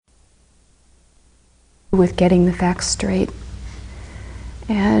with getting the facts straight.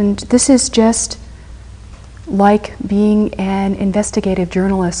 And this is just like being an investigative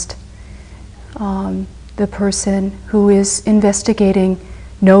journalist. The person who is investigating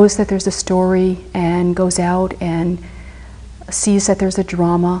knows that there's a story and goes out and sees that there's a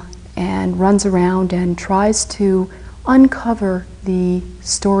drama and runs around and tries to uncover the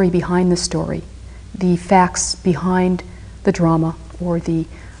story behind the story, the facts behind the drama or the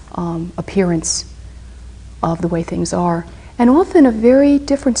appearance of the way things are. And often a very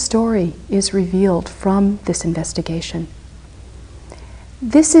different story is revealed from this investigation.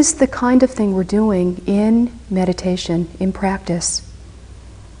 This is the kind of thing we're doing in meditation, in practice,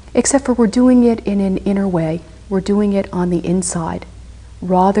 except for we're doing it in an inner way. We're doing it on the inside,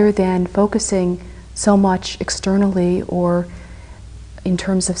 rather than focusing so much externally or in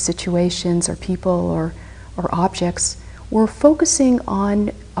terms of situations or people or objects. We're focusing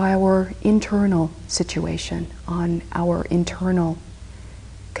on our internal situation, on our internal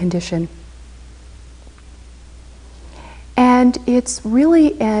condition. And it's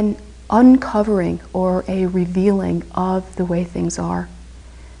really an uncovering or a revealing of the way things are.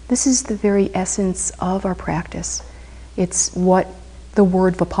 This is the very essence of our practice. It's what the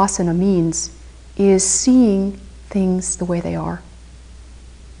word vipassana means, is seeing things the way they are.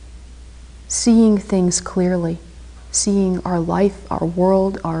 Seeing things clearly. Seeing our life, our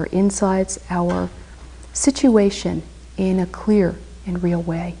world, our insides, our situation in a clear and real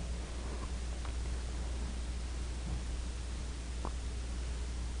way.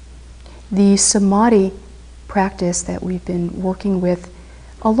 The samadhi practice that we've been working with,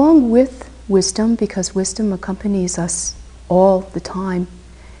 along with wisdom, because wisdom accompanies us all the time,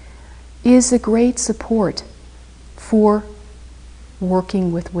 is a great support for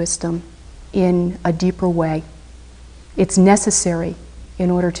working with wisdom in a deeper way. It's necessary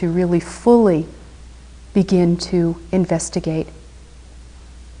in order to really fully begin to investigate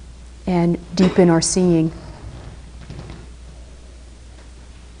and deepen our seeing.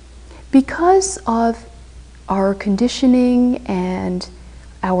 Because of our conditioning and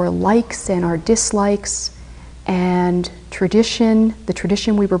our likes and our dislikes and tradition, the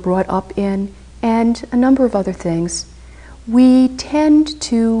tradition we were brought up in, and a number of other things, we tend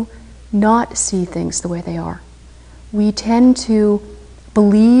to not see things the way they are. We tend to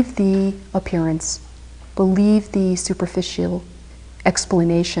believe the appearance, believe the superficial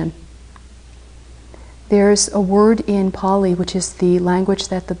explanation. There's a word in Pali, which is the language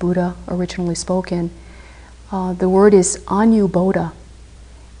that the Buddha originally spoke in. The word is anubbodha.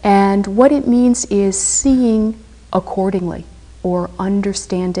 And what it means is seeing accordingly or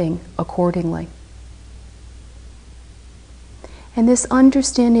understanding accordingly. And this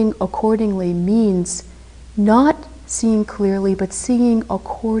understanding accordingly means not seeing clearly, but seeing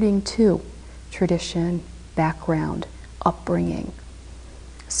according to tradition, background, upbringing,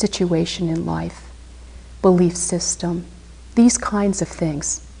 situation in life, belief system, these kinds of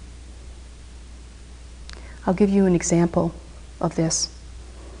things. I'll give you an example of this.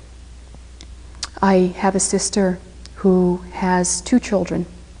 I have a sister who has 2 children.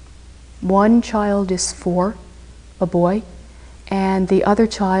 One child is 4, a boy, and the other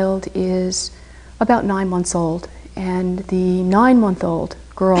child is about 9 months old. And the 9-month-old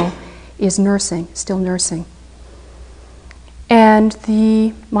girl is nursing, still nursing. And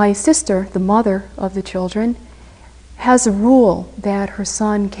my sister, the mother of the children, has a rule that her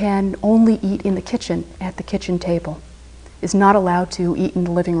son can only eat in the kitchen, at the kitchen table, is not allowed to eat in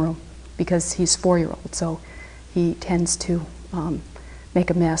the living room because he's 4-year-old, so he tends to make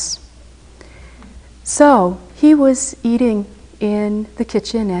a mess. So he was eating in the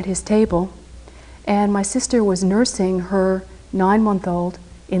kitchen at his table, and my sister was nursing her 9-month-old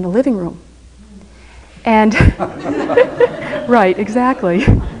in the living room. And, right, exactly.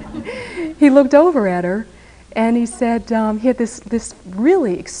 He looked over at her and he said, he had this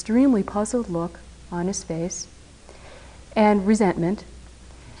really extremely puzzled look on his face and resentment.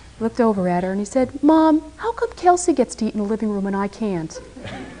 Looked over at her and he said, "Mom, how come Kelsey gets to eat in the living room and I can't?"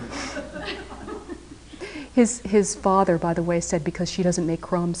 His father, by the way, said because she doesn't make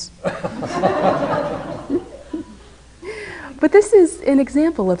crumbs. But this is an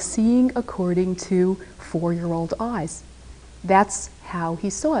example of seeing according to 4-year-old eyes. That's how he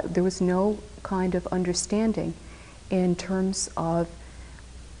saw it. There was no kind of understanding in terms of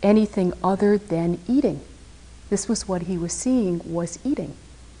anything other than eating. This was what he was seeing, was eating,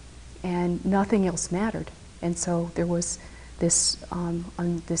 and nothing else mattered. And so there was this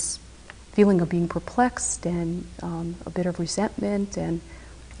this feeling of being perplexed and a bit of resentment, and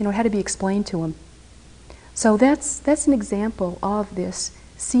it had to be explained to him. So that's an example of this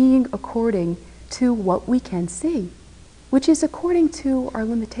seeing according to what we can see, which is according to our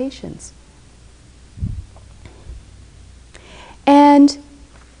limitations. And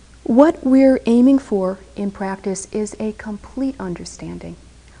what we're aiming for in practice is a complete understanding,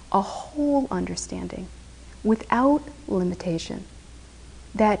 a whole understanding, without limitation,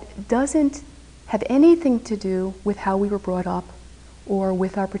 that doesn't have anything to do with how we were brought up, or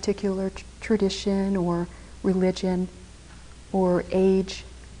with our particular tradition, or religion, or age,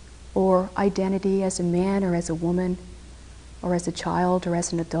 or identity as a man or as a woman, or as a child or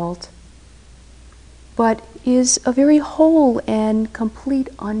as an adult, but is a very whole and complete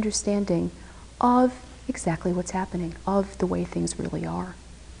understanding of exactly what's happening, of the way things really are.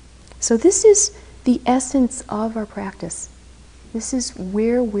 So this is the essence of our practice. This is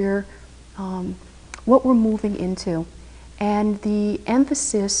where what we're moving into. And the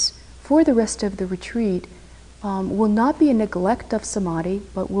emphasis for the rest of the retreat will not be a neglect of samadhi,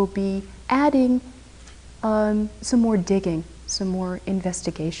 but will be adding some more digging, some more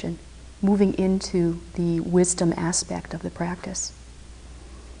investigation, moving into the wisdom aspect of the practice.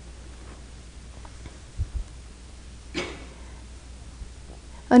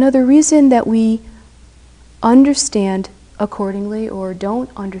 Another reason that we understand accordingly or don't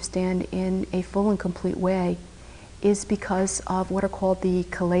understand in a full and complete way is because of what are called the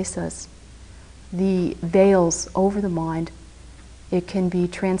kilesas, the veils over the mind. It can be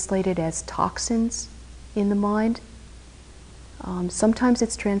translated as toxins in the mind. Sometimes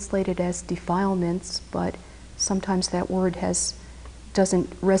it's translated as defilements, but sometimes that word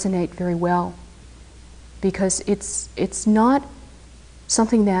doesn't resonate very well, because it's not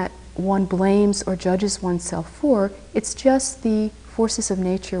something that one blames or judges oneself for. It's just the forces of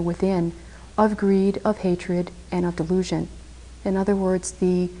nature within, of greed, of hatred, and of delusion. In other words,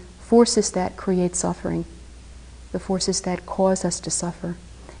 the forces that create suffering, the forces that cause us to suffer.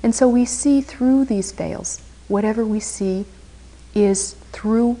 And so we see through these veils. Whatever we see is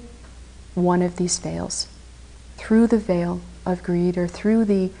through one of these veils, through the veil of greed, or through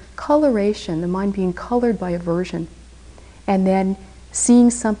the coloration, the mind being colored by aversion, and then seeing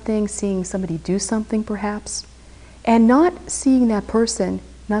something, seeing somebody do something perhaps, and not seeing that person,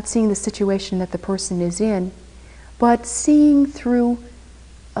 not seeing the situation that the person is in, but seeing through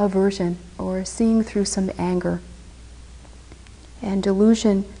aversion or seeing through some anger. And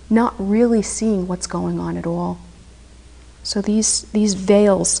delusion, not really seeing what's going on at all. So these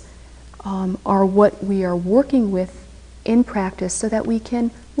veils are what we are working with in practice, so that we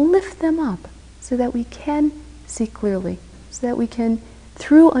can lift them up, so that we can see clearly, so that we can,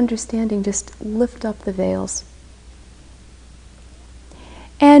 through understanding, just lift up the veils.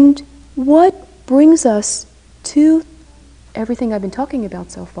 And what brings us to everything I've been talking about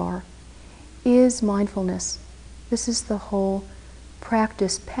so far is mindfulness. This is the whole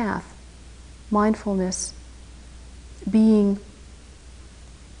practice path. Mindfulness, being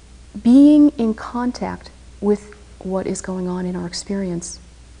in contact with what is going on in our experience,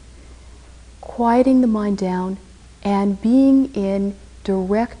 quieting the mind down, and being in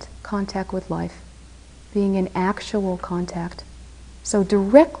direct contact with life, being in actual contact. So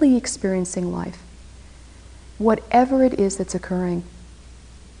directly experiencing life, whatever it is that's occurring.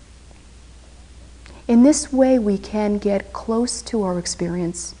 In this way, we can get close to our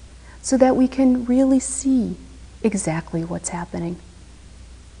experience so that we can really see exactly what's happening.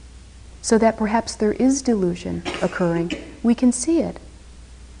 So that perhaps there is delusion occurring, we can see it.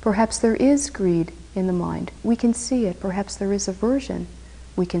 Perhaps there is greed in the mind, we can see it. Perhaps there is aversion,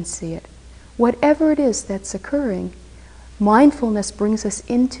 we can see it. Whatever it is that's occurring, mindfulness brings us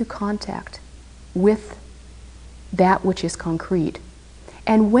into contact with that which is concrete.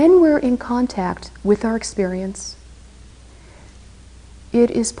 And when we're in contact with our experience, it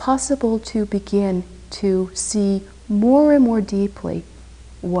is possible to begin to see more and more deeply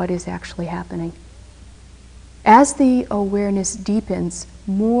what is actually happening. As the awareness deepens,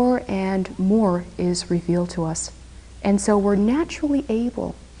 more and more is revealed to us. And so we're naturally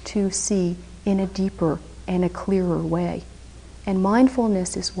able to see in a deeper and a clearer way. And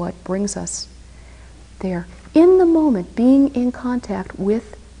mindfulness is what brings us there. In the moment, being in contact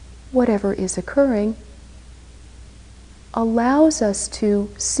with whatever is occurring allows us to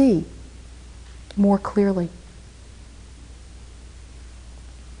see more clearly.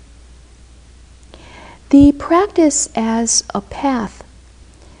 The practice as a path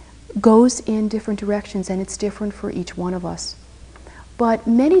goes in different directions, and it's different for each one of us. But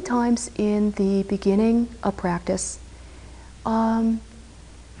many times in the beginning of practice,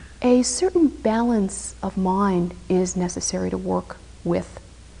 a certain balance of mind is necessary to work with.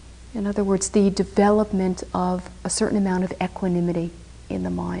 In other words, the development of a certain amount of equanimity in the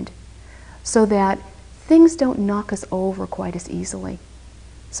mind. so that things don't knock us over quite as easily,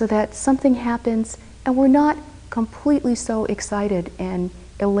 so that something happens and we're not completely so excited and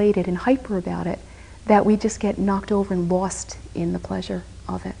elated and hyper about it that we just get knocked over and lost in the pleasure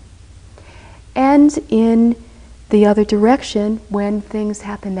of it. And in the other direction, when things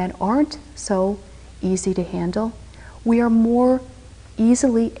happen that aren't so easy to handle, we are more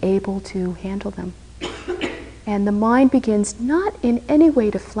easily able to handle them. And the mind begins not in any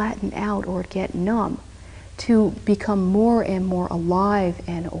way to flatten out or get numb, to become more and more alive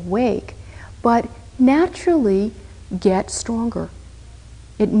and awake, but naturally get stronger.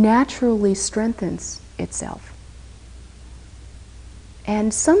 It naturally strengthens itself.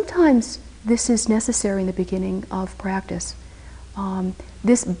 And sometimes this is necessary in the beginning of practice.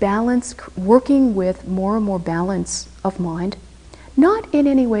 This balance, working with more and more balance of mind, not in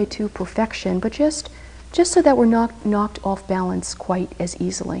any way to perfection, but just so that we're not knocked off balance quite as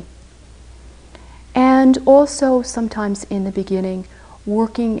easily. And also sometimes in the beginning,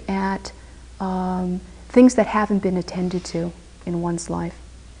 working at things that haven't been attended to in one's life.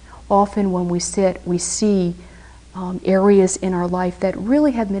 Often when we sit, we see areas in our life that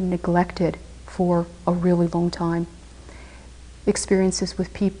really have been neglected for a really long time. Experiences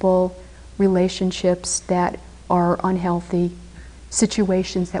with people, relationships that are unhealthy,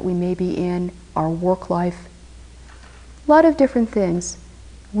 situations that we may be in, our work life, a lot of different things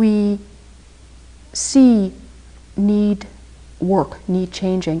we see need work, need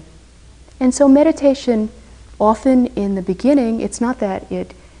changing. And so meditation, often in the beginning, it's not that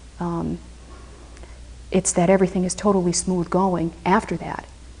it's that everything is totally smooth going after that.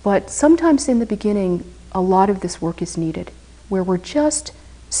 But sometimes in the beginning, a lot of this work is needed, where we're just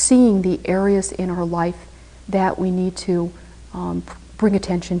seeing the areas in our life that we need to bring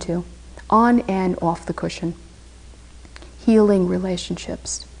attention to, on and off the cushion. Healing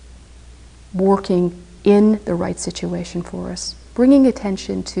relationships, working in the right situation for us, bringing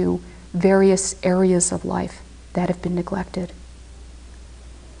attention to various areas of life that have been neglected.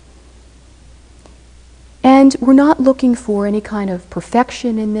 And we're not looking for any kind of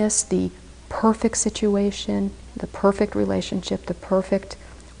perfection in this, the perfect situation, the perfect relationship, the perfect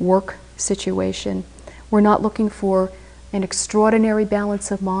work situation. We're not looking for an extraordinary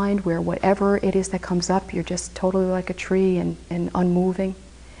balance of mind where whatever it is that comes up, you're just totally like a tree and unmoving.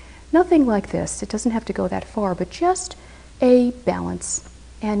 Nothing like this. It doesn't have to go that far, but just a balance.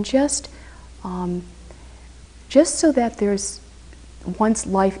 And just so that one's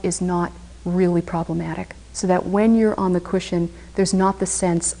life is not really problematic. So that when you're on the cushion, there's not the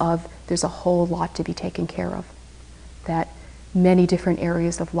sense of there's a whole lot to be taken care of. That many different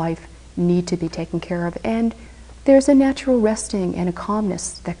areas of life need to be taken care of. And there's a natural resting and a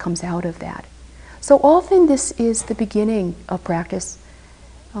calmness that comes out of that. So often this is the beginning of practice.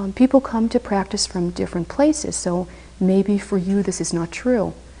 People come to practice from different places, so maybe for you this is not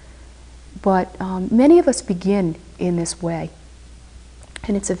true. But many of us begin in this way.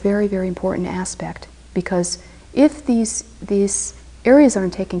 And it's a very, very important aspect, because if these areas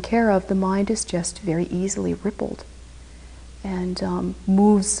aren't taken care of, the mind is just very easily rippled and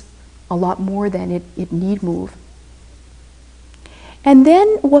moves a lot more than it need move. And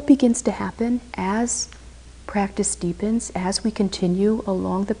then what begins to happen as practice deepens, as we continue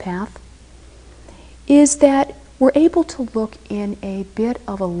along the path, is that we're able to look in a bit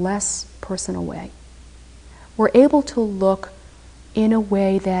of a less personal way. We're able to look in a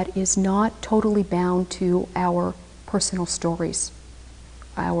way that is not totally bound to our personal stories,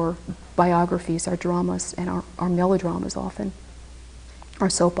 our biographies, our dramas, and our melodramas often, our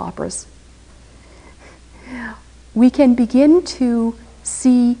soap operas. We can begin to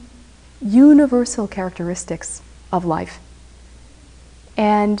see universal characteristics of life.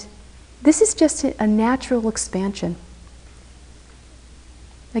 And this is just a natural expansion.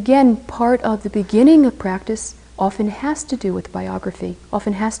 Again, part of the beginning of practice often has to do with biography,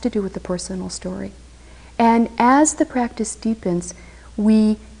 often has to do with the personal story. And as the practice deepens,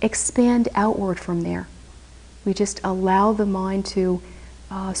 we expand outward from there. We just allow the mind to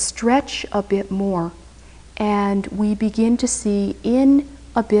stretch a bit more, and we begin to see in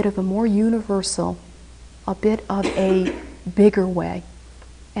a bit of a more universal, a bit of a bigger way.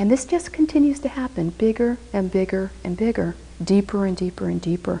 And this just continues to happen, bigger and bigger and bigger, deeper and deeper and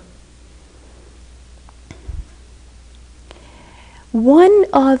deeper. One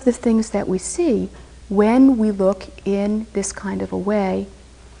of the things that we see when we look in this kind of a way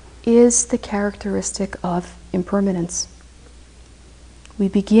is the characteristic of impermanence. We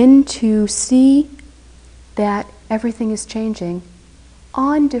begin to see that everything is changing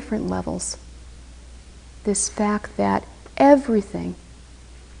on different levels. This fact that everything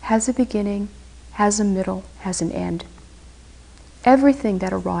has a beginning, has a middle, has an end. Everything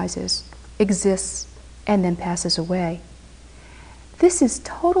that arises exists and then passes away. This is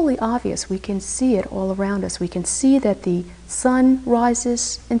totally obvious. We can see it all around us. We can see that the sun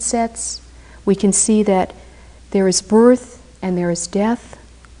rises and sets. We can see that there is birth and there is death.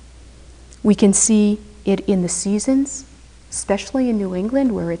 We can see it in the seasons, especially in New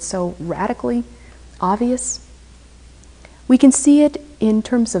England where it's so radically obvious. We can see it in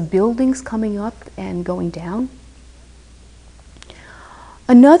terms of buildings coming up and going down.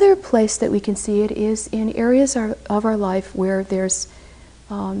 Another place that we can see it is in areas of our life where there's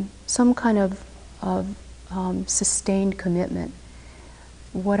some kind of sustained commitment.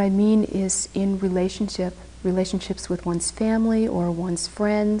 What I mean is in relationships with one's family or one's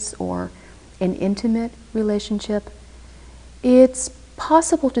friends or an intimate relationship. It's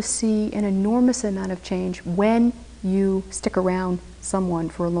possible to see an enormous amount of change when you stick around someone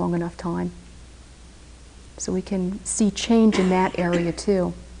for a long enough time. So we can see change in that area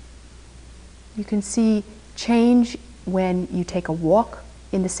too. You can see change when you take a walk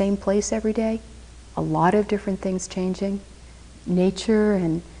in the same place every day. A lot of different things changing. Nature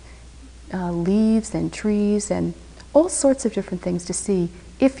and leaves and trees and all sorts of different things to see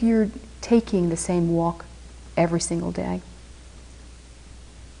if you're taking the same walk every single day.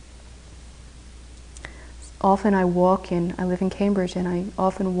 Often I live in Cambridge, and I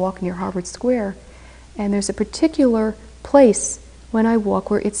often walk near Harvard Square, and there's a particular place when I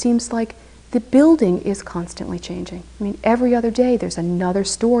walk where it seems like the building is constantly changing. I mean, every other day there's another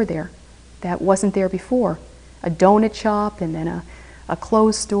store there that wasn't there before. A donut shop, and then a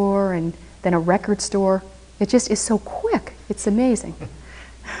clothes store, and then a record store. It just is so quick. It's amazing.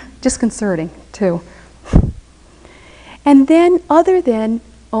 Disconcerting, too. And then, other than,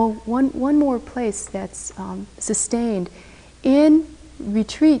 one more place that's sustained. In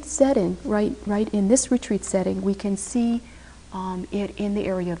retreat setting, right in this retreat setting, we can see it in the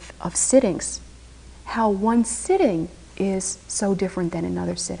area of sittings. How one sitting is so different than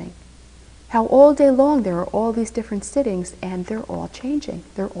another sitting. How all day long there are all these different sittings, and they're all changing.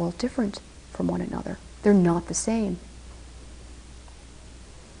 They're all different from one another. They're not the same.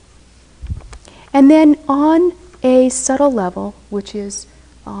 And then on a subtle level, which is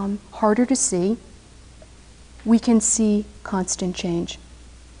harder to see, we can see constant change.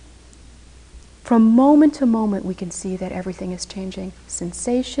 From moment to moment, we can see that everything is changing.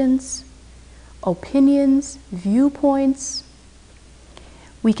 Sensations, opinions, viewpoints.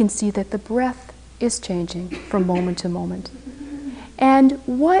 We can see that the breath is changing from moment to moment. And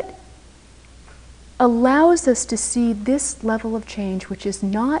what allows us to see this level of change, which is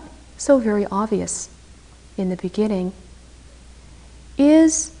not so very obvious in the beginning,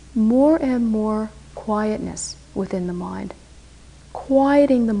 is more and more quietness within the mind,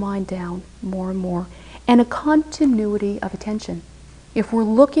 quieting the mind down more and more, and a continuity of attention. If we're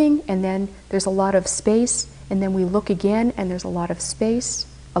looking and then there's a lot of space, and then we look again and there's a lot of space,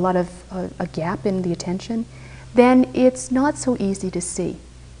 a lot of a gap in the attention, then it's not so easy to see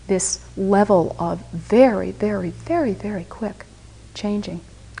this level of very, very, very, very quick changing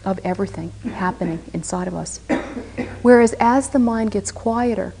of everything happening inside of us. Whereas as the mind gets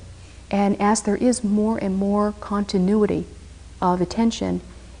quieter, and as there is more and more continuity of attention,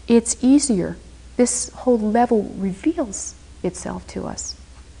 it's easier. This whole level reveals itself to us.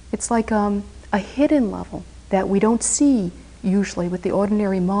 It's like a hidden level that we don't see usually. With the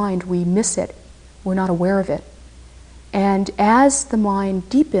ordinary mind, we miss it. We're not aware of it. And as the mind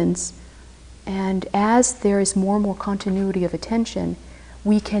deepens, and as there is more and more continuity of attention,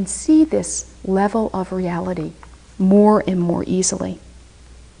 we can see this level of reality more and more easily.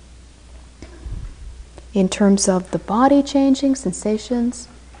 In terms of the body changing, sensations,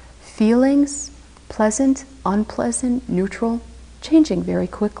 feelings, pleasant, unpleasant, neutral, changing very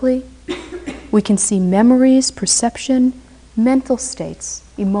quickly. We can see memories, perception, mental states,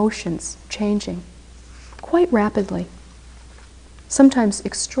 emotions changing quite rapidly, sometimes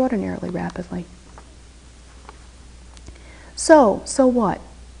extraordinarily rapidly. So what?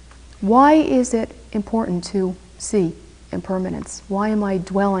 Why is it important to see impermanence? Why am I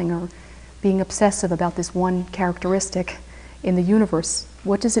dwelling or being obsessive about this one characteristic in the universe?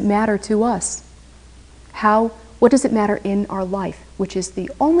 What does it matter to us? What does it matter in our life, which is the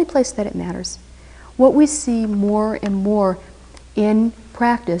only place that it matters? What we see more and more in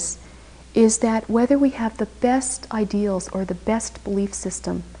practice is that whether we have the best ideals or the best belief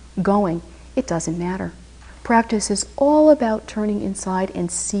system going, it doesn't matter. Practice is all about turning inside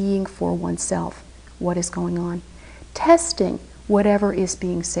and seeing for oneself what is going on, testing whatever is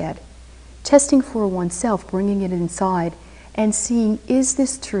being said, testing for oneself, bringing it inside, and seeing, is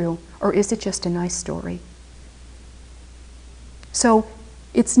this true or is it just a nice story? So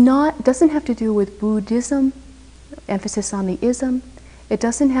it's not, doesn't have to do with Buddhism, emphasis on the ism. It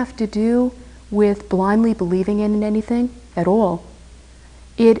doesn't have to do with blindly believing in anything at all.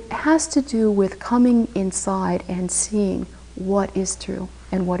 It has to do with coming inside and seeing what is true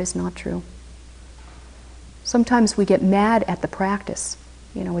and what is not true. Sometimes we get mad at the practice.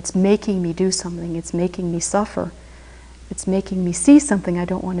 You know, it's making me do something, it's making me suffer, it's making me see something I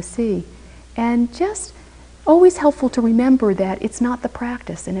don't want to see. And just always helpful to remember that it's not the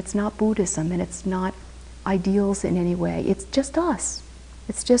practice, and it's not Buddhism, and it's not ideals in any way. It's just us.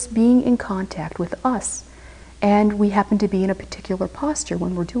 It's just being in contact with us. And we happen to be in a particular posture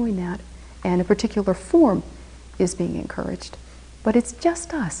when we're doing that, and a particular form is being encouraged. But it's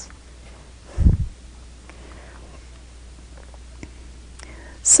just us.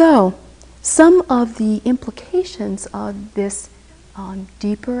 So, some of the implications of this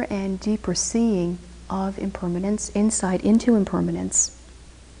deeper and deeper seeing of impermanence, insight into impermanence.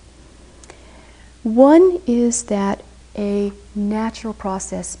 One is that a natural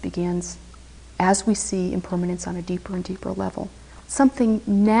process begins as we see impermanence on a deeper and deeper level. Something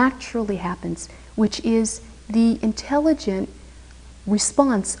naturally happens, which is the intelligent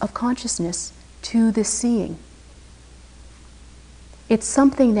response of consciousness to the seeing. It's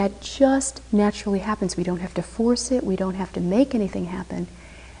something that just naturally happens. We don't have to force it. We don't have to make anything happen.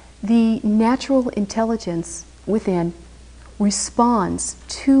 The natural intelligence within responds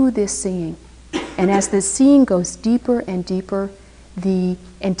to this seeing. And as the seeing goes deeper and deeper, the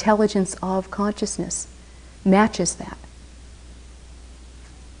intelligence of consciousness matches that.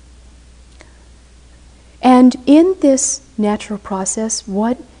 And in this natural process,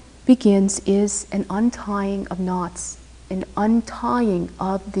 what begins is an untying of knots, an untying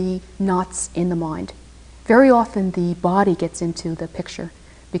of the knots in the mind. Very often the body gets into the picture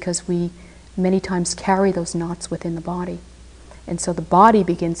because we many times carry those knots within the body. And so the body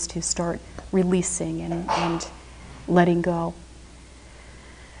begins to start releasing and letting go.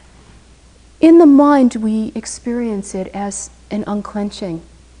 In the mind, we experience it as an unclenching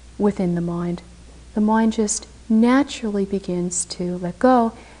within the mind. The mind just naturally begins to let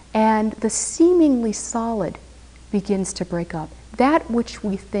go, and the seemingly solid begins to break up. That which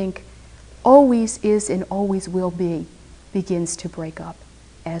we think always is and always will be begins to break up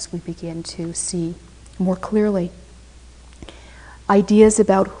as we begin to see more clearly. Ideas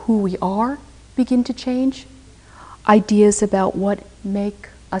about who we are begin to change. Ideas about what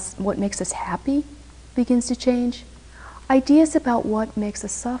makes us happy begins to change. Ideas about what makes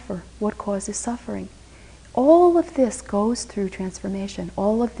us suffer, what causes suffering. All of this goes through transformation.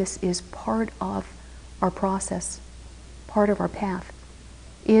 All of this is part of our process, part of our path,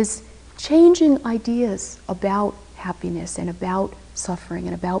 is changing ideas about happiness and about suffering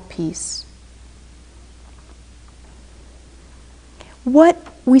and about peace. What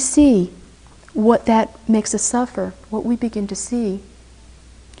we see, what that makes us suffer, what we begin to see,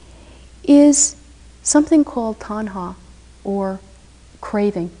 is something called tanha, or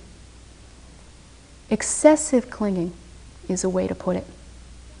craving. Excessive clinging is a way to put it.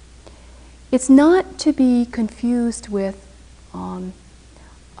 It's not to be confused with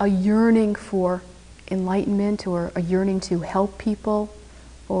a yearning for enlightenment, or a yearning to help people,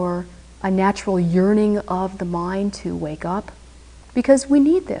 or a natural yearning of the mind to wake up, because we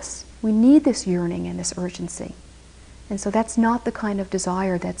need this. We need this yearning and this urgency. And so that's not the kind of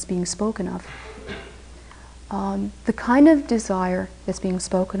desire that's being spoken of. The kind of desire that's being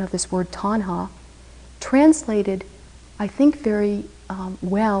spoken of, this word tanha, translated, I think, very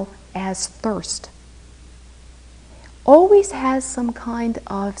well as thirst, always has some kind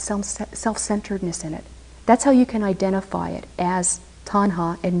of self-centeredness in it. That's how you can identify it as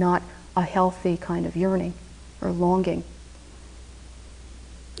tanha and not a healthy kind of yearning or longing.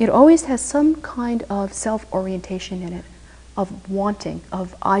 It always has some kind of self-orientation in it, of wanting,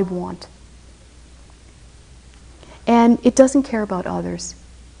 of I want. And it doesn't care about others.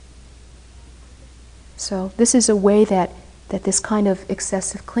 So this is a way that this kind of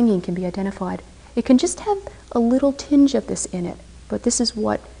excessive clinging can be identified. It can just have a little tinge of this in it, but this is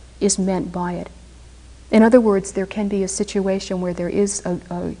what is meant by it. In other words, there can be a situation where there is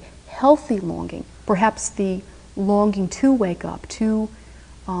a healthy longing, perhaps the longing to wake up, to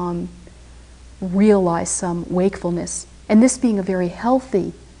realize some wakefulness, and this being a very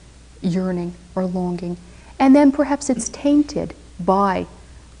healthy yearning or longing. And then perhaps it's tainted by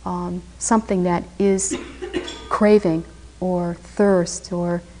something that is craving or thirst,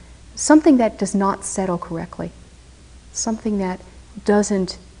 or something that does not settle correctly, something that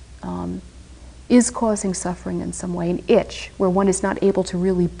doesn't is causing suffering in some way, an itch where one is not able to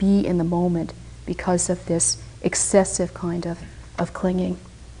really be in the moment because of this excessive kind of clinging.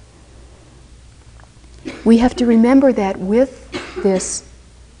 We have to remember that with this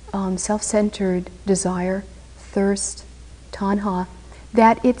self-centered desire, thirst, tanha,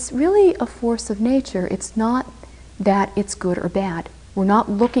 that it's really a force of nature. It's not that it's good or bad. We're not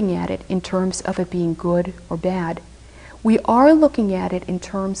looking at it in terms of it being good or bad. We are looking at it in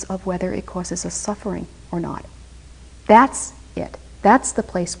terms of whether it causes us suffering or not. That's it. That's the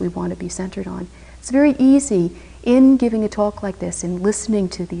place we want to be centered on. It's very easy in giving a talk like this, in listening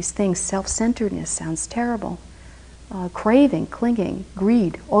to these things. Self-centeredness sounds terrible. Craving, clinging,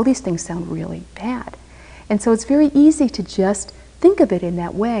 greed, all these things sound really bad. And so it's very easy to just think of it in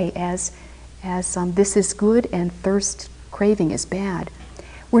that way as this is good and thirst, craving is bad.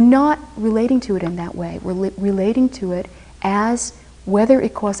 We're not relating to it in that way. We're relating to it as whether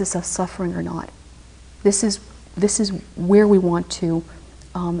it causes us suffering or not. This is where we want to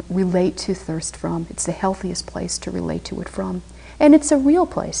relate to thirst from. It's the healthiest place to relate to it from. And it's a real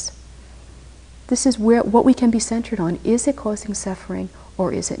place. This is what we can be centered on. Is it causing suffering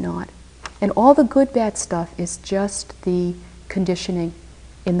or is it not? And all the good, bad stuff is just the conditioning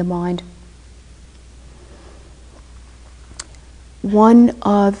in the mind. One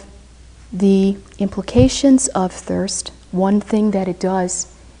of the implications of thirst, one thing that it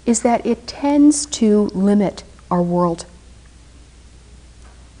does, is that it tends to limit our world.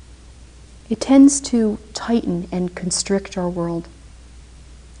 It tends to tighten and constrict our world.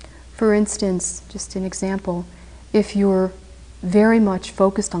 For instance, just an example, if you're very much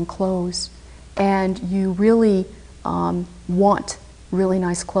focused on clothes and you really want really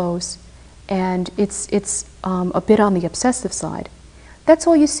nice clothes, and it's a bit on the obsessive side, that's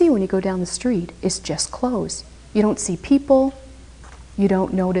all you see when you go down the street is just clothes. You don't see people, you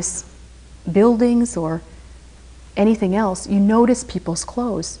don't notice buildings or anything else. You notice people's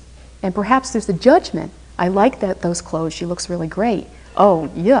clothes. And perhaps there's a judgment. I like those clothes, she looks really great. Oh,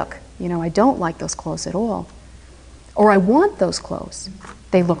 yuck, I don't like those clothes at all. Or I want those clothes,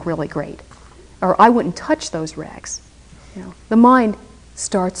 they look really great. Or I wouldn't touch those rags. The mind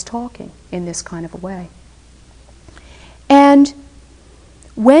starts talking in this kind of a way. And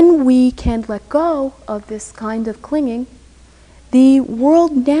when we can let go of this kind of clinging, the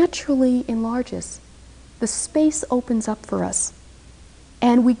world naturally enlarges. The space opens up for us.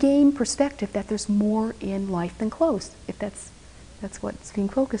 And we gain perspective that there's more in life than clothes, if that's what's being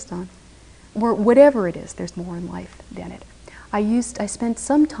focused on. Or whatever it is, there's more in life than it. I spent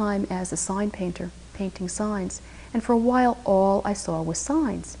some time as a sign painter, painting signs, and for a while all I saw was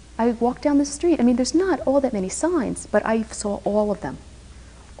signs. I walked down the street, there's not all that many signs, but I saw all of them.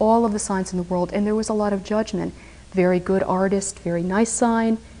 All of the signs in the world, and there was a lot of judgment. Very good artist, very nice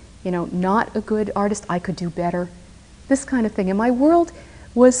sign, not a good artist, I could do better. This kind of thing. And my world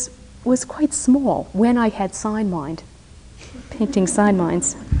was quite small when I had sign mind, painting sign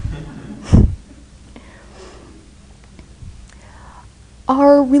minds.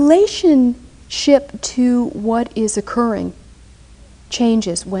 Our relationship to what is occurring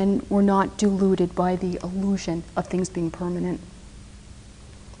changes when we're not deluded by the illusion of things being permanent.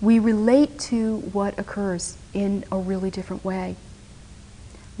 We relate to what occurs in a really different way.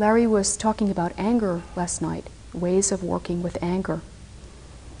 Larry was talking about anger last night, ways of working with anger.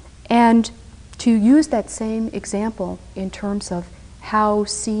 And to use that same example in terms of how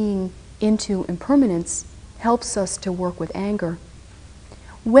seeing into impermanence helps us to work with anger.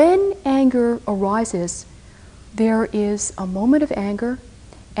 When anger arises, there is a moment of anger,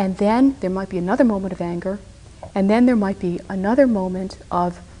 and then there might be another moment of anger, and then there might be another moment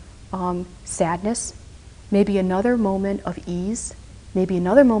of sadness, maybe another moment of ease, maybe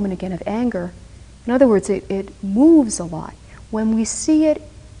another moment again of anger. In other words, it moves a lot. When we see it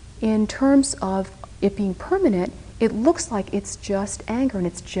in terms of it being permanent, it looks like it's just anger and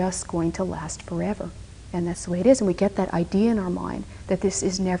it's just going to last forever. And that's the way it is. And we get that idea in our mind that this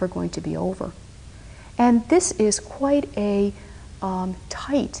is never going to be over. And this is quite a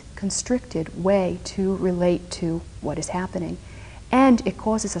tight, constricted way to relate to what is happening. And it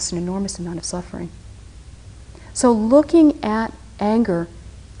causes us an enormous amount of suffering. So looking at anger,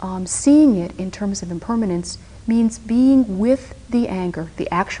 seeing it in terms of impermanence, means being with the anger,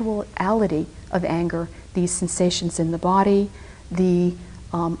 the actuality of anger, these sensations in the body, the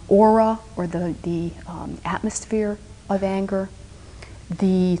aura or the atmosphere of anger,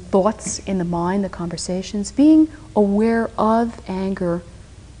 the thoughts in the mind, the conversations, being aware of anger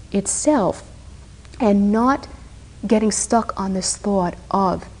itself and not getting stuck on this thought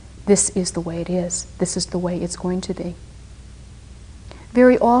of this is the way it is, this is the way it's going to be.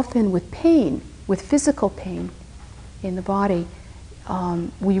 Very often with pain, with physical pain in the body,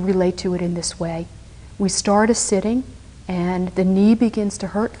 we relate to it in this way. We start a sitting, and the knee begins to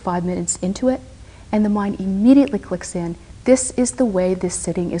hurt 5 minutes into it, and the mind immediately clicks in. This is the way this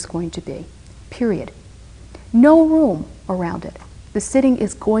sitting is going to be, period. No room around it. The sitting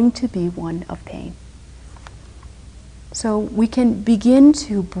is going to be one of pain. So we can begin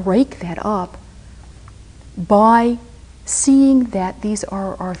to break that up by seeing that these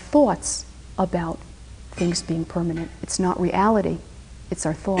are our thoughts about things being permanent. It's not reality, it's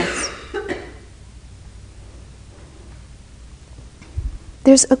our thoughts.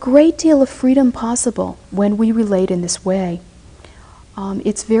 There's a great deal of freedom possible when we relate in this way.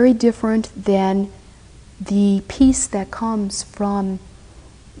 It's very different than the peace that comes from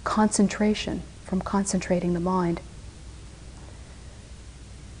concentration, from concentrating the mind.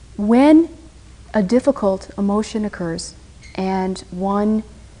 When a difficult emotion occurs and one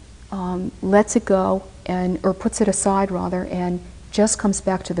lets it go, or puts it aside rather, and just comes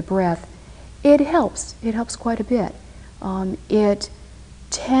back to the breath, it helps. It helps quite a bit. It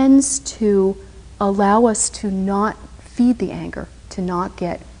tends to allow us to not feed the anger, to not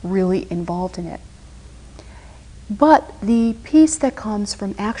get really involved in it. But the peace that comes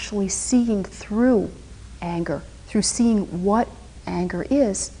from actually seeing through anger, through seeing what anger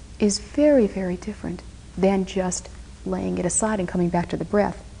is very, very different than just laying it aside and coming back to the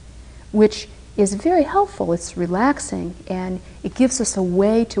breath, which is very helpful. It's relaxing, and it gives us a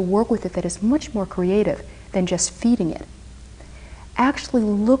way to work with it that is much more creative than just feeding it. Actually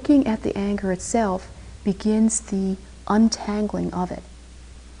looking at the anger itself begins the untangling of it,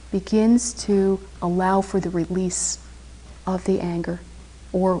 begins to allow for the release of the anger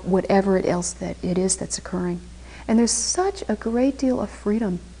or whatever else that it is that's occurring. And there's such a great deal of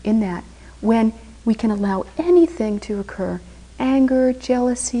freedom in that when we can allow anything to occur: anger,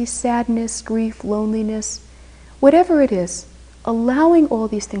 jealousy, sadness, grief, loneliness, whatever it is, allowing all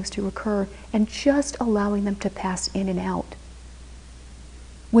these things to occur and just allowing them to pass in and out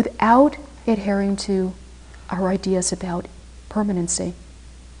without adhering to our ideas about permanency.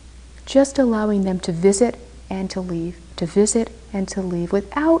 Just allowing them to visit and to leave, to visit and to leave,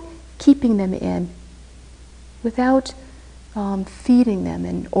 without keeping them in, without feeding them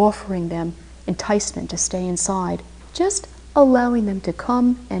and offering them enticement to stay inside. Just allowing them to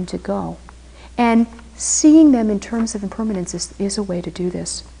come and to go. And seeing them in terms of impermanence is a way to do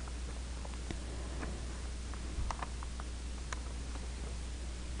this.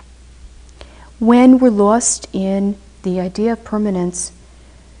 When we're lost in the idea of permanence,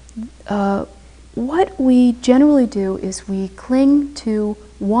 what we generally do is we cling to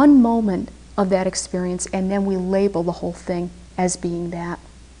one moment of that experience, and then we label the whole thing as being that.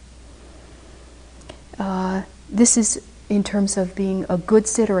 This is in terms of being a good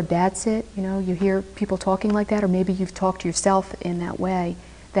sit or a bad sit. You know, you hear people talking like that, or maybe you've talked to yourself in that way,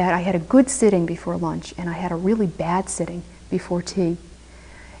 that I had a good sitting before lunch and I had a really bad sitting before tea.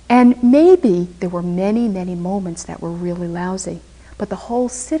 And maybe there were many, many moments that were really lousy, but the whole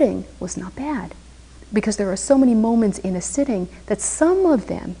sitting was not bad, because there are so many moments in a sitting that some of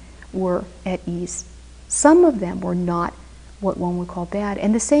them were at ease. Some of them were not what one would call bad,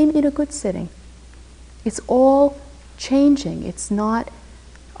 and the same in a good sitting. It's all changing. It's not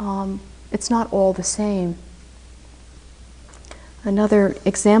all the same. Another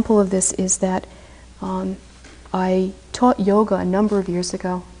example of this is that I taught yoga a number of years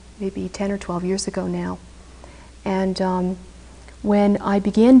ago, maybe 10 or 12 years ago now. And when I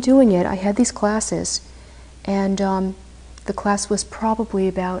began doing it, I had these classes, and the class was probably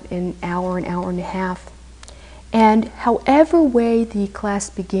about an hour and a half. And however way the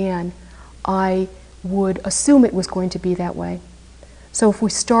class began, I would assume it was going to be that way. So if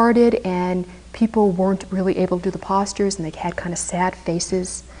we started and people weren't really able to do the postures, and they had kind of sad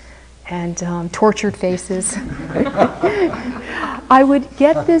faces and tortured faces, I would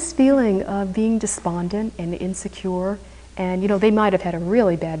get this feeling of being despondent and insecure. And, you know, they might have had a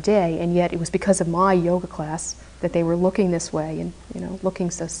really bad day, and yet it was because of my yoga class that they were looking this way and, you know,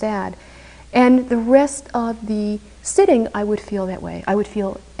 looking so sad. And the rest of the sitting, I would feel that way. I would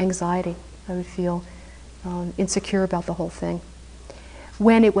feel anxiety. I would feel insecure about the whole thing.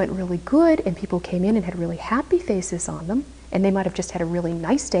 When it went really good and people came in and had really happy faces on them, and they might have just had a really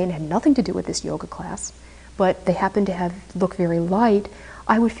nice day and had nothing to do with this yoga class, but they happened to look very light,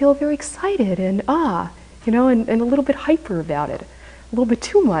 I would feel very excited and you know, and a little bit hyper about it, a little bit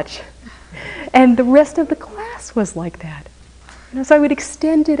too much. And the rest of the class was like that. You know, so I would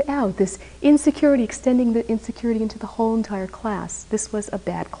extend it out, this insecurity, extending the insecurity into the whole entire class. This was a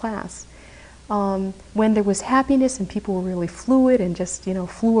bad class. when there was happiness and people were really fluid and just,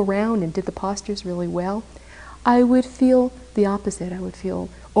 flew around and did the postures really well, I would feel the opposite. I would feel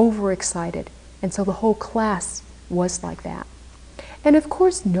overexcited. And so the whole class was like that. And of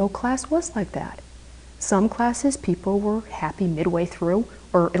course, no class was like that. Some classes, people were happy midway through,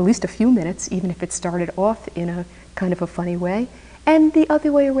 or at least a few minutes, even if it started off in a kind of a funny way, and the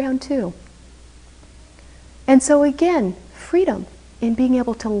other way around too. And so again, freedom in being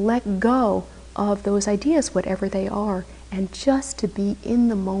able to let go of those ideas, whatever they are, and just to be in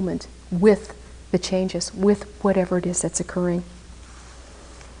the moment with the changes, with whatever it is that's occurring.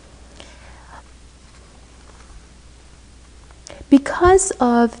 Because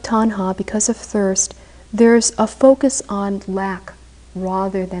of tanha, because of thirst, there's a focus on lack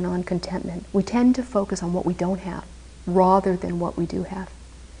rather than on contentment. We tend to focus on what we don't have rather than what we do have.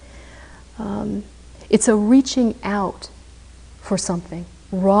 It's a reaching out for something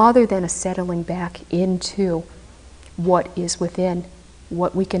rather than a settling back into what is within,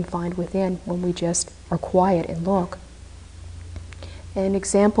 what we can find within when we just are quiet and look. An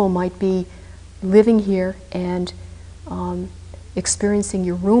example might be living here and experiencing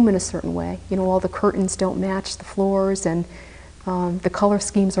your room in a certain way. All the curtains don't match the floors, and the color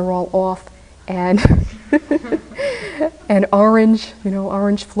schemes are all off, and and orange,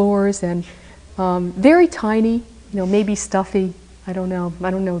 orange floors, and very tiny, maybe stuffy. I don't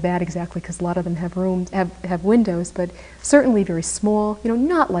know that exactly, because a lot of them have rooms, have windows, but certainly very small.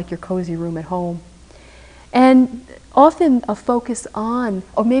 Not like your cozy room at home. And often a focus on,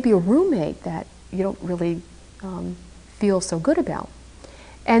 or maybe a roommate that you don't really feel so good about,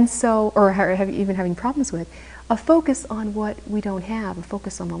 and so, or even having problems with, a focus on what we don't have, a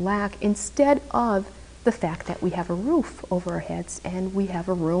focus on the lack, instead of the fact that we have a roof over our heads and we have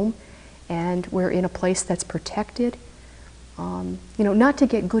a room and we're in a place that's protected. Not to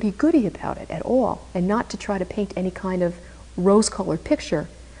get goody-goody about it at all, and not to try to paint any kind of rose-colored picture,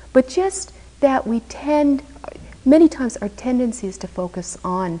 but just that we tend, many times our tendency is to focus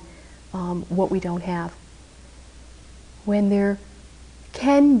on what we don't have, when there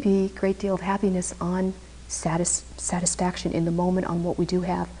can be a great deal of happiness on satisfaction in the moment on what we do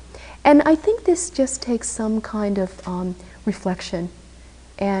have. And I think this just takes some kind of reflection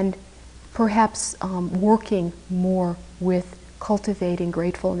and perhaps working more with cultivating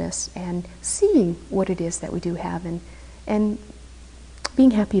gratefulness and seeing what it is that we do have, and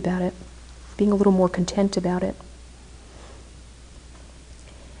being happy about it, being a little more content about it.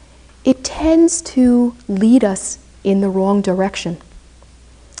 It tends to lead us in the wrong direction.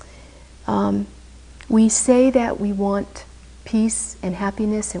 We say that we want peace and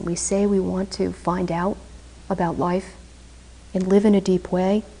happiness, and we say we want to find out about life and live in a deep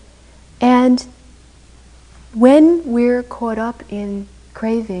way. And when we're caught up in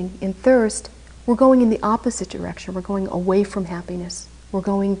craving, in thirst, we're going in the opposite direction. We're going away from happiness. We're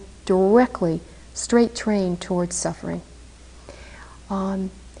going directly, straight train towards suffering.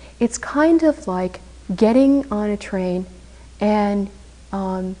 It's kind of like getting on a train and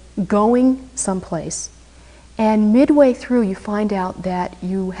going someplace, and midway through you find out that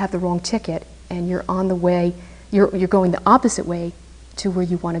you have the wrong ticket and you're on the way, you're going the opposite way to where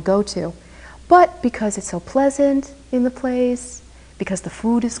you want to go to. But because it's so pleasant in the place, because the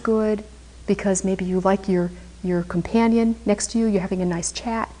food is good, because maybe you like your companion next to you, you're having a nice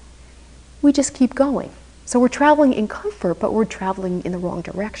chat, we just keep going. So we're traveling in comfort, but we're traveling in the wrong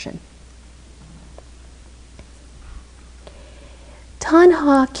direction.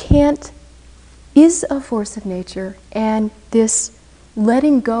 Tanha is a force of nature, and this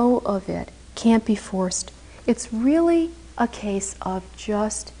letting go of it can't be forced. It's really a case of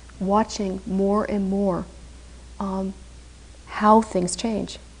just watching more and more how things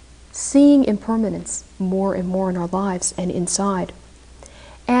change, seeing impermanence more and more in our lives and inside.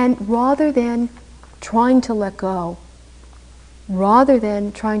 And rather than trying to let go, rather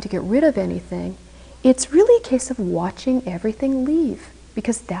than trying to get rid of anything, it's really a case of watching everything leave,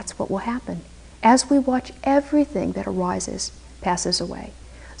 because that's what will happen. As we watch, everything that arises passes away.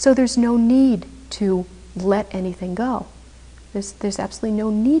 So there's no need to let anything go. There's absolutely no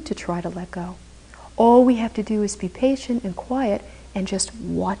need to try to let go. All we have to do is be patient and quiet and just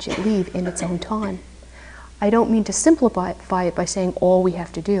watch it leave in its own time. I don't mean to simplify it by saying all we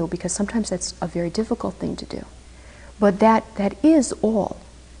have to do, because sometimes that's a very difficult thing to do. But that is all.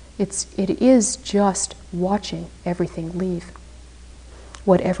 It is just watching everything leave,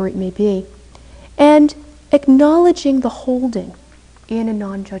 whatever it may be, and acknowledging the holding in a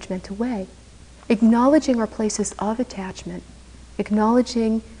non-judgmental way, acknowledging our places of attachment,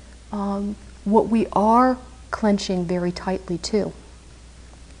 acknowledging what we are clenching very tightly to,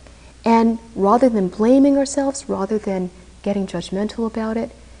 And rather than blaming ourselves, rather than getting judgmental about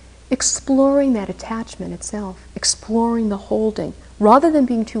it, exploring that attachment itself, exploring the holding, rather than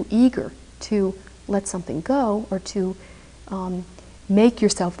being too eager to let something go or to make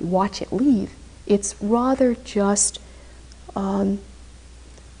yourself watch it leave. It's rather just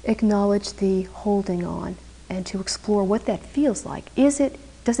acknowledge the holding on and to explore what that feels like. Does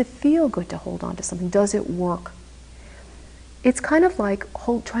it feel good to hold on to something? Does it work? It's kind of like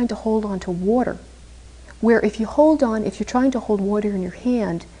trying to hold on to water, where if you're trying to hold water in your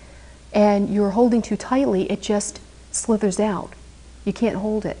hand and you're holding too tightly, it just slithers out. You can't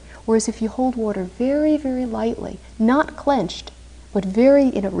hold it. Whereas if you hold water very, very lightly, not clenched, but very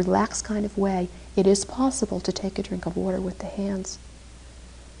in a relaxed kind of way, it is possible to take a drink of water with the hands.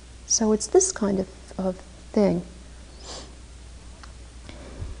 So it's this kind of thing.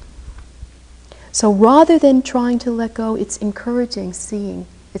 So rather than trying to let go, it's encouraging seeing.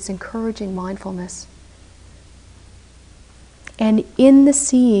 It's encouraging mindfulness. And in the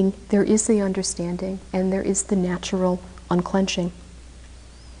seeing, there is the understanding, and there is the natural unclenching.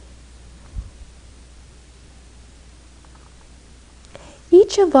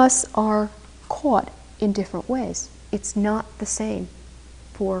 Each of us are caught in different ways. It's not the same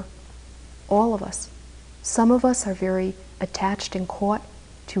for all of us. Some of us are very attached and caught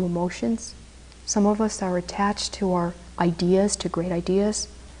to emotions. Some of us are attached to our ideas, to great ideas.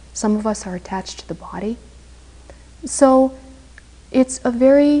 Some of us are attached to the body. So it's a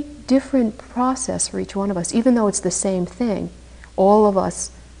very different process for each one of us, even though it's the same thing. All of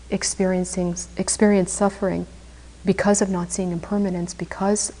us experience suffering because of not seeing impermanence,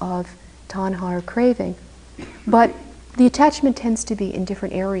 because of tanha or craving. But the attachment tends to be in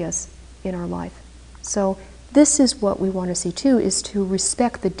different areas in our life. So this is what we want to see too, is to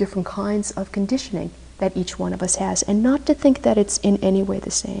respect the different kinds of conditioning that each one of us has, and not to think that it's in any way the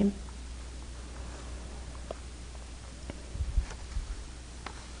same.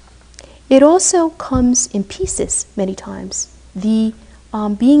 It also comes in pieces many times. The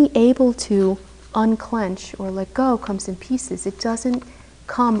being able to unclench or let go comes in pieces. It doesn't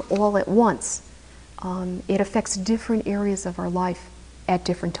come all at once. It affects different areas of our life at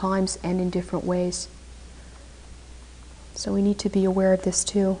different times and in different ways. So we need to be aware of this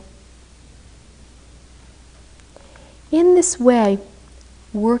too. In this way,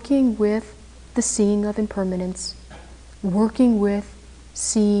 working with the seeing of impermanence, working with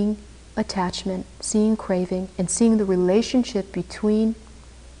seeing attachment, seeing craving, and seeing the relationship between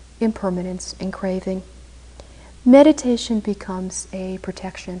impermanence and craving, meditation becomes a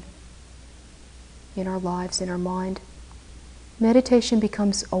protection in our lives, in our mind. Meditation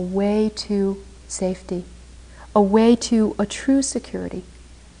becomes a way to safety, a way to a true security,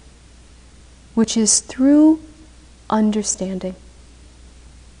 which is through understanding.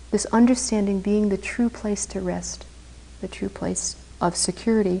 This understanding being the true place to rest, the true place of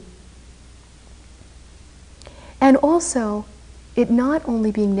security. And also, it not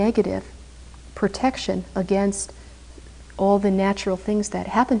only being negative, protection against all the natural things that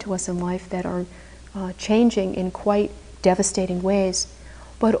happen to us in life that are changing in quite devastating ways,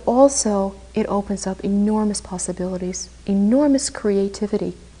 but also it opens up enormous possibilities, enormous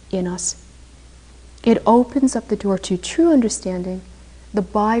creativity in us. It opens up the door to true understanding, the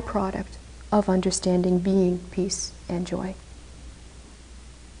byproduct of understanding being peace and joy.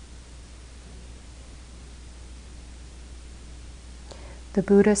 The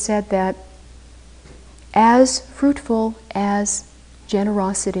Buddha said that as fruitful as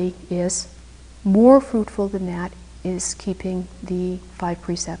generosity is, more fruitful than that is keeping the 5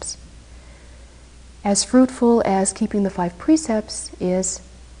 precepts. As fruitful as keeping the 5 precepts is,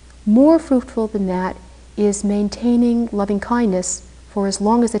 more fruitful than that is maintaining loving kindness for as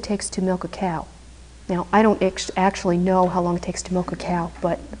long as it takes to milk a cow. Now, I don't actually know how long it takes to milk a cow,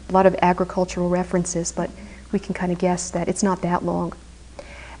 but a lot of agricultural references, but we can kind of guess that it's not that long.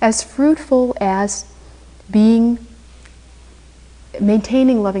 As fruitful as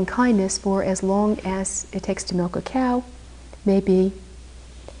maintaining loving kindness for as long as it takes to milk a cow may be,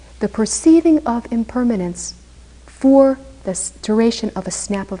 the perceiving of impermanence for the duration of a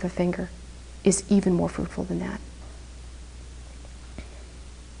snap of a finger is even more fruitful than that.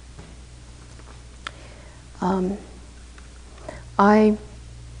 I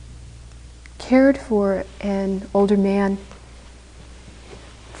cared for an older man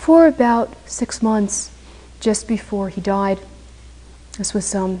for about 6 months just before he died. This was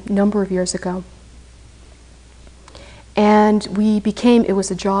some number of years ago. And it was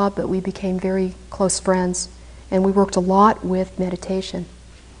a job, but we became very close friends. And we worked a lot with meditation,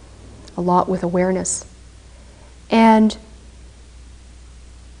 a lot with awareness. And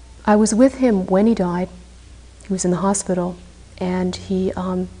I was with him when he died. He was in the hospital, and he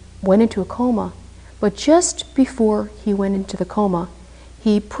went into a coma. But just before he went into the coma,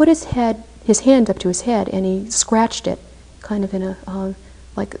 he put his hand up to his head, and he scratched it, kind of in a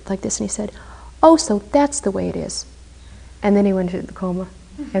like this, and he said, "Oh, so that's the way it is." And then he went into the coma,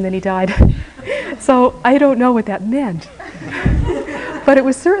 and then he died. So I don't know what that meant, but it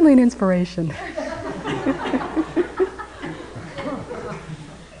was certainly an inspiration.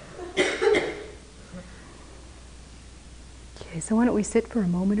 Okay, so why don't we sit for a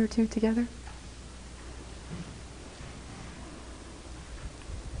moment or two together?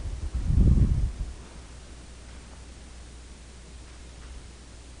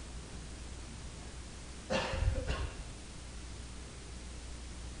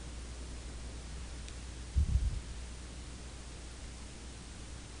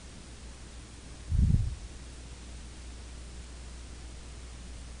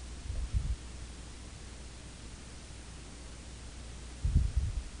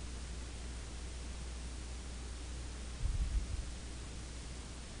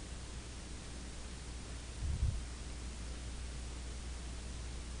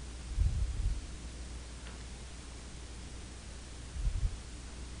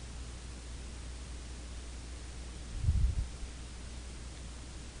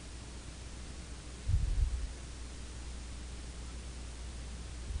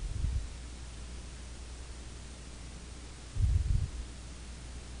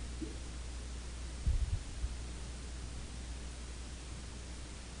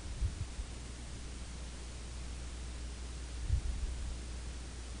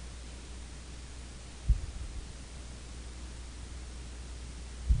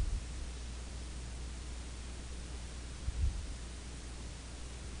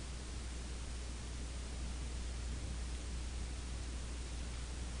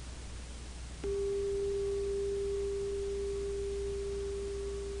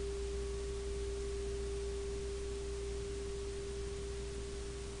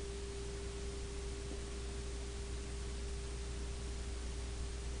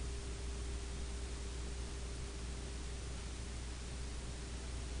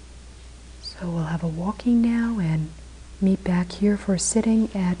 So we'll have a walking now and meet back here for sitting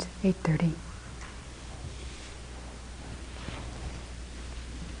at 8:30.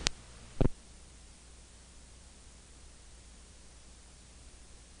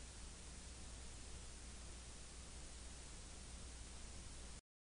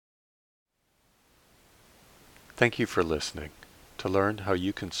 Thank you for listening. To learn how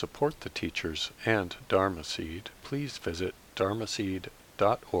you can support the teachers and Dharma Seed, please visit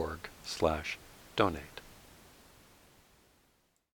dharmaseed.org/donate.